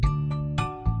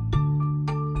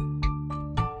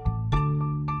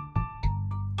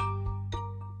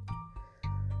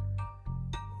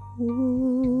Ave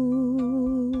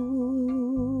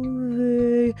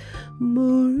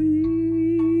Maria.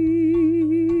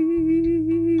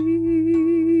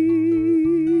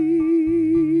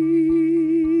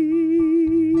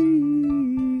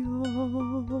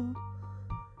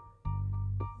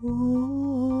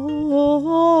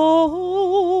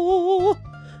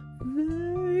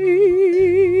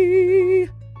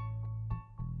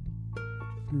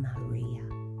 Maria.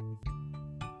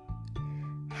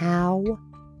 How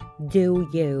do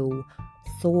you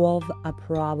solve a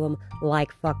problem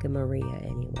like fucking Maria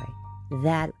anyway?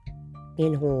 That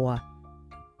in whore.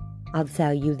 I'll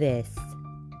tell you this.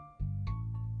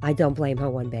 I don't blame her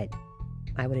one bit.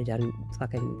 I would have done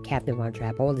fucking Captain Von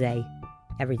Trapp all day,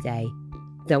 every day.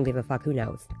 Don't give a fuck who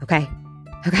knows. Okay?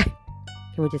 Okay?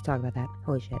 Can we just talk about that?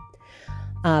 Holy shit.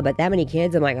 But that many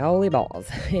kids, I'm like, holy balls.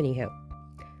 Anywho.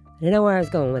 I don't know where I was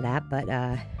going with that, but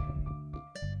yeah.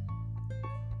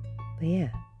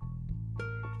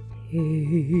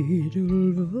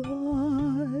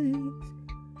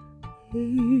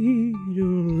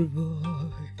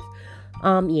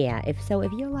 Yeah, if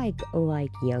you're like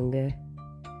younger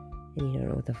and you don't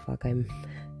know what the fuck I'm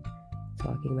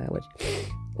talking about,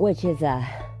 which is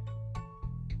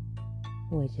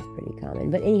pretty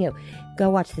common. But anyhow, go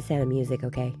watch The Sound of Music,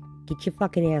 okay? Get your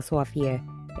fucking ass off here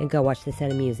and go watch The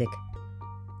Sound of Music.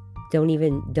 Don't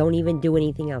even do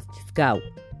anything else. Just go.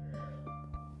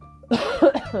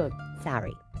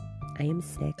 Sorry. I am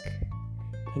sick.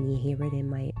 Can you hear it in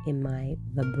my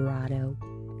vibrato?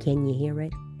 Can you hear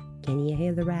it? Can you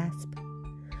hear the rasp?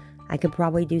 I could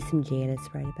probably do some Janice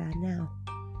right about now.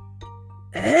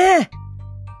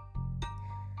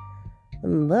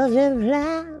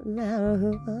 Butterfly,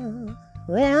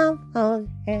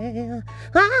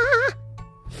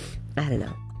 I don't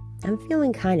know. I'm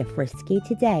feeling kind of frisky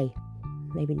today.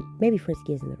 Maybe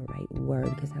frisky isn't the right word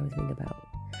because I was thinking about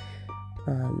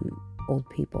old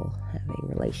people having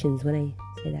relations when I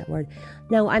say that word.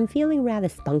 No, I'm feeling rather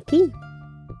spunky,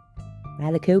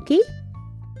 rather kooky,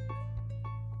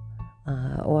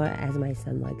 or as my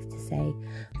son likes to say,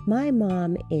 my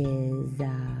mom is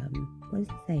what does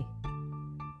he say?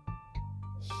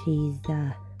 She's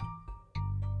I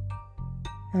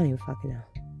don't even fucking know.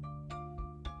 I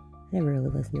never really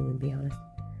listened to him, to be honest.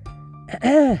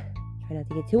 Try not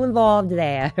to get too involved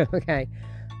there. Okay.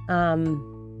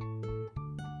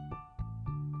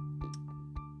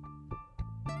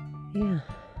 Yeah,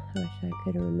 I wish I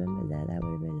could have remembered that. That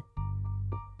would have been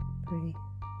pretty.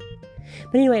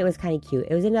 But anyway, it was kind of cute.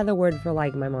 It was another word for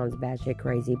like my mom's batshit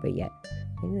crazy, but yet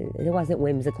it wasn't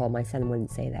whimsical. My son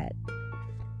wouldn't say that.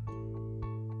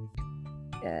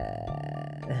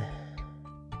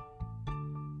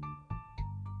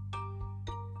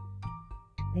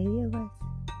 Maybe it was.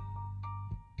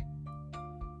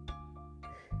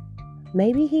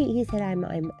 Maybe he said I'm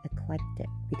eclectic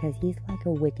because he's like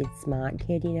a wicked smart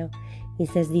kid, you know. He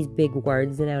says these big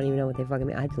words and I don't even know what they fucking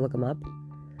mean. I have to look them up.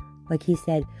 Like he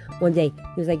said one day,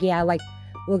 he was like, "Yeah, I like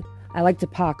to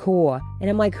parkour," and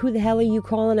I'm like, "Who the hell are you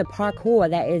calling a parkour?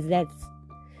 That's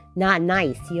not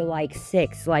nice. You're like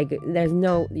 6. Like there's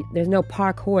no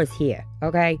parkours here,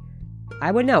 okay?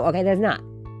 I would know. Okay, there's not.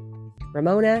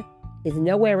 Ramona is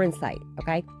nowhere in sight,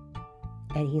 okay?"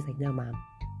 And he's like, "No, Mom.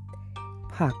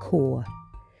 Parkour.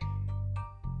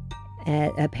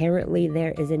 Apparently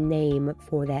there is a name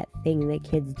for that thing that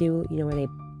kids do, you know, where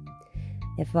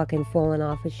they're fucking falling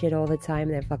off of shit all the time.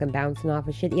 They're fucking bouncing off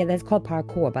of shit. Yeah, that's called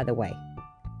parkour, by the way.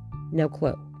 No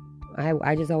clue.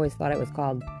 I just always thought it was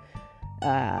called,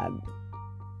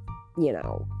 you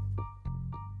know,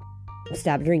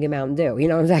 stop drinking Mountain Dew. You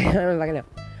know what I'm saying? I don't fucking know.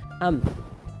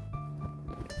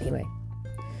 Anyway.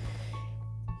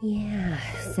 Yeah,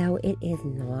 so it is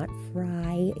not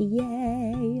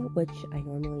Friday, which I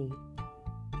normally,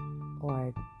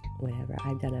 or whatever,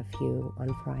 I've done a few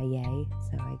on Friday,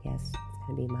 so I guess it's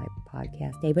going to be my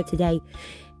podcast day, but today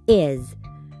is,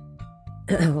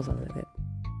 hold on a minute,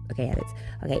 okay, edits,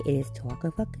 okay, it is Taco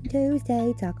Fucking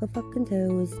Tuesday,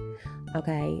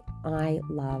 okay, I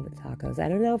love tacos. I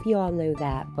don't know if you all knew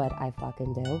that, but I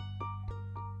fucking do.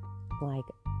 Like,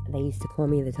 they used to call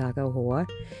me the taco whore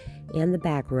and the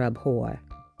back rub whore.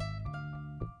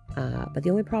 But the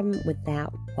only problem with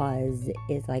that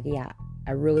is like, yeah,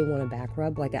 I really want a back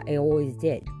rub, like I always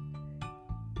did.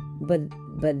 But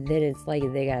then it's like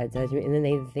they gotta touch me, and then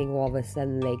they think all of a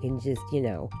sudden they can just, you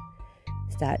know,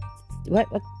 start. What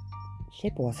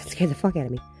shit balls? It scared the fuck out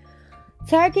of me.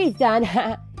 Turkey's done.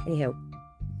 Anyhow,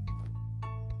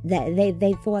 that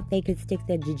they thought they could stick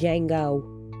their Django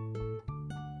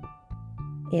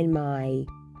in my,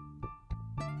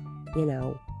 you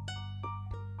know,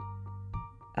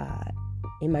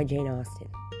 in my Jane Austen.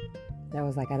 And I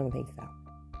was like, I don't think so.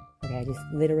 Okay, I just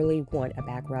literally want a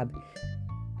back rub.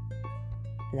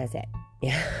 And that's it.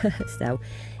 Yeah. So,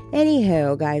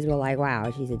 anywho, guys were like,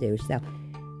 wow, she's a douche. So,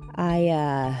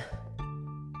 I,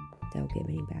 don't give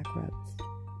me any back rubs.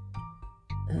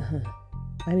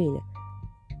 I mean,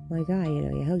 my guy,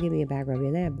 he'll give me a back rub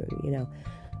in there, but,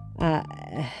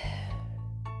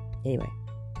 anyway.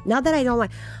 Not that I don't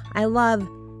like, I love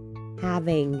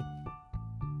having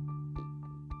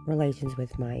relations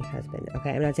with my husband,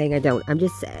 okay? I'm not saying I don't. I'm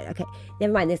just saying, okay,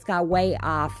 never mind. This got way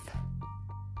off,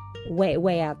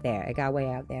 way out there. It got way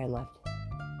out there and left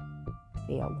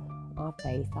field. Off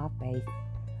base.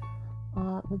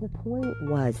 But the point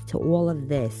was, to all of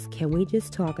this, can we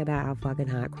just talk about how fucking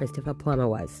hot Christopher Plummer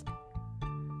was?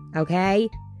 Okay?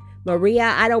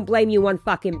 Maria, I don't blame you one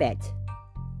fucking bit.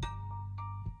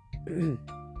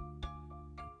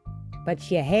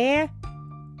 But your hair,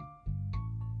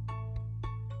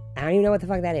 I don't even know what the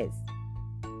fuck that is.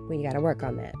 Well, you gotta work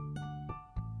on that.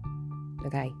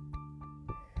 Okay?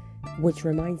 Which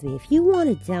reminds me, if you want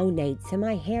to donate to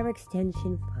my hair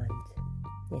extension fund,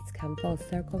 it's come full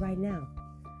circle right now.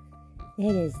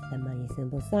 It is the money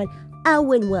symbol sign.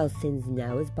 Owen Wilson's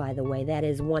nose, by the way. That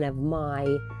is one of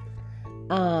my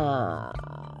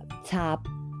top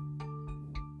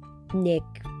Nick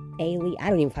Ailey. I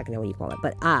don't even fucking know what you call it.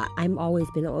 But I've always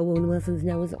been Owen Wilson's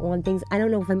nose on things. I don't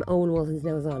know if I'm Owen Wilson's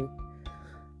nose on.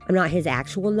 I'm not his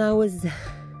actual nose. I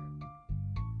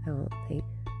don't think.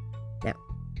 No. A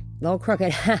little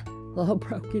crooked. A little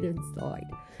broken inside.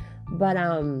 But,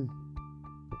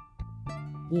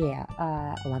 yeah,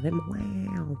 I love him.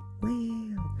 Wow.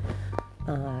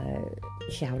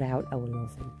 Shout out Owen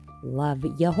Wilson. Love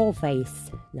your whole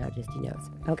face, not just your nose.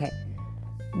 Okay.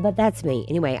 But that's me.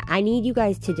 Anyway, I need you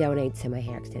guys to donate to my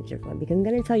hair extension fund, because I'm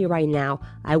going to tell you right now,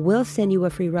 I will send you a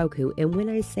free Roku. And when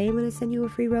I say I'm going to send you a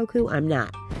free Roku, I'm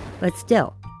not. But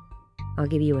still, I'll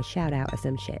give you a shout out or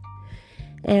some shit.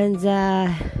 And,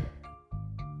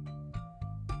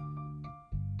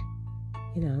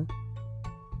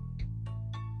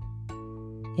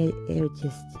 it would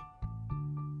just,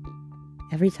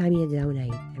 every time you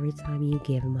donate, every time you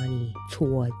give money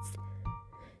towards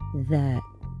the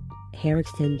hair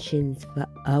extensions for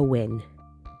Owen,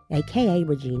 aka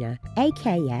Regina,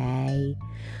 aka,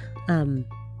 I'm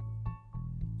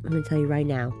going to tell you right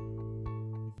now,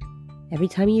 every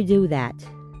time you do that,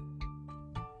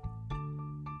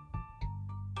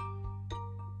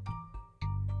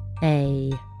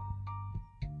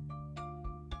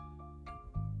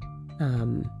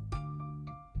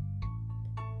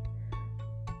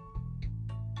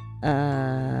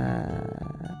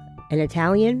 an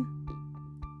Italian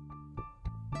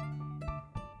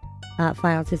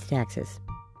files his taxes.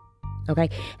 Okay?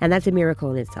 And that's a miracle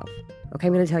in itself. Okay?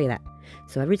 I'm going to tell you that.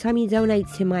 So every time you donate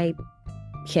to my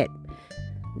shit,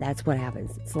 that's what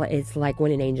happens. It's like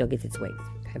when an angel gets its wings.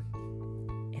 Okay?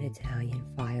 An Italian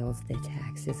files their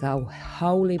taxes. Oh,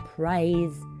 holy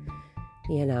praise.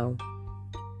 The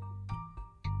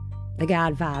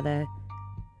Godfather.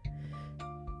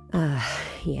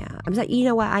 Yeah. I'm sorry. You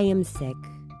know what? I am sick.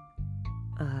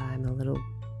 I'm a little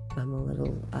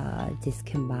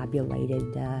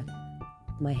discombobulated.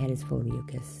 My head is full of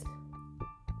mucus.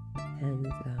 And,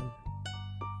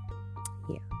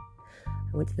 yeah.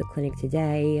 I went to the clinic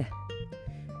today,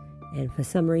 and for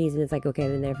some reason, it's like, okay,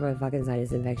 I'm in there for a fucking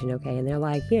sinus infection, okay? And they're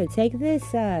like, here, take this,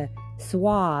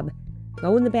 swab,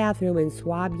 go in the bathroom and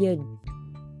swab your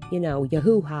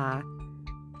hoo-ha,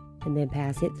 and then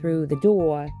pass it through the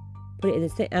door, put it in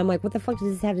the I'm like, what the fuck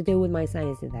does this have to do with my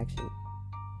sinus infection?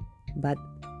 But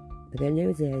the good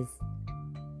news is,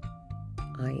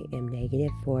 I am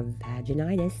negative for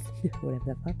vaginitis, whatever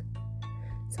the fuck.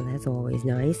 So that's always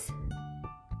nice.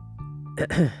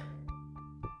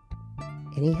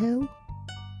 Anyhow,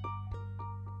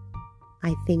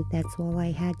 I think that's all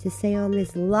I had to say on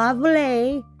this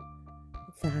lovely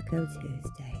Taco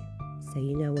Tuesday. So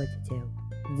you know what to do.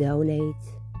 Donate.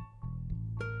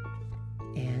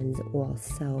 And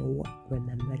also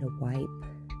remember to wipe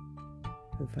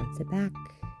from front to back.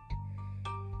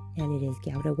 And it is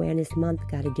Gout Awareness Month.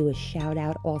 Got to do a shout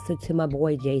out also to my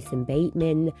boy Jason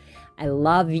Bateman. I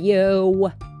love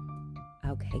you.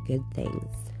 Okay, good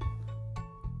things.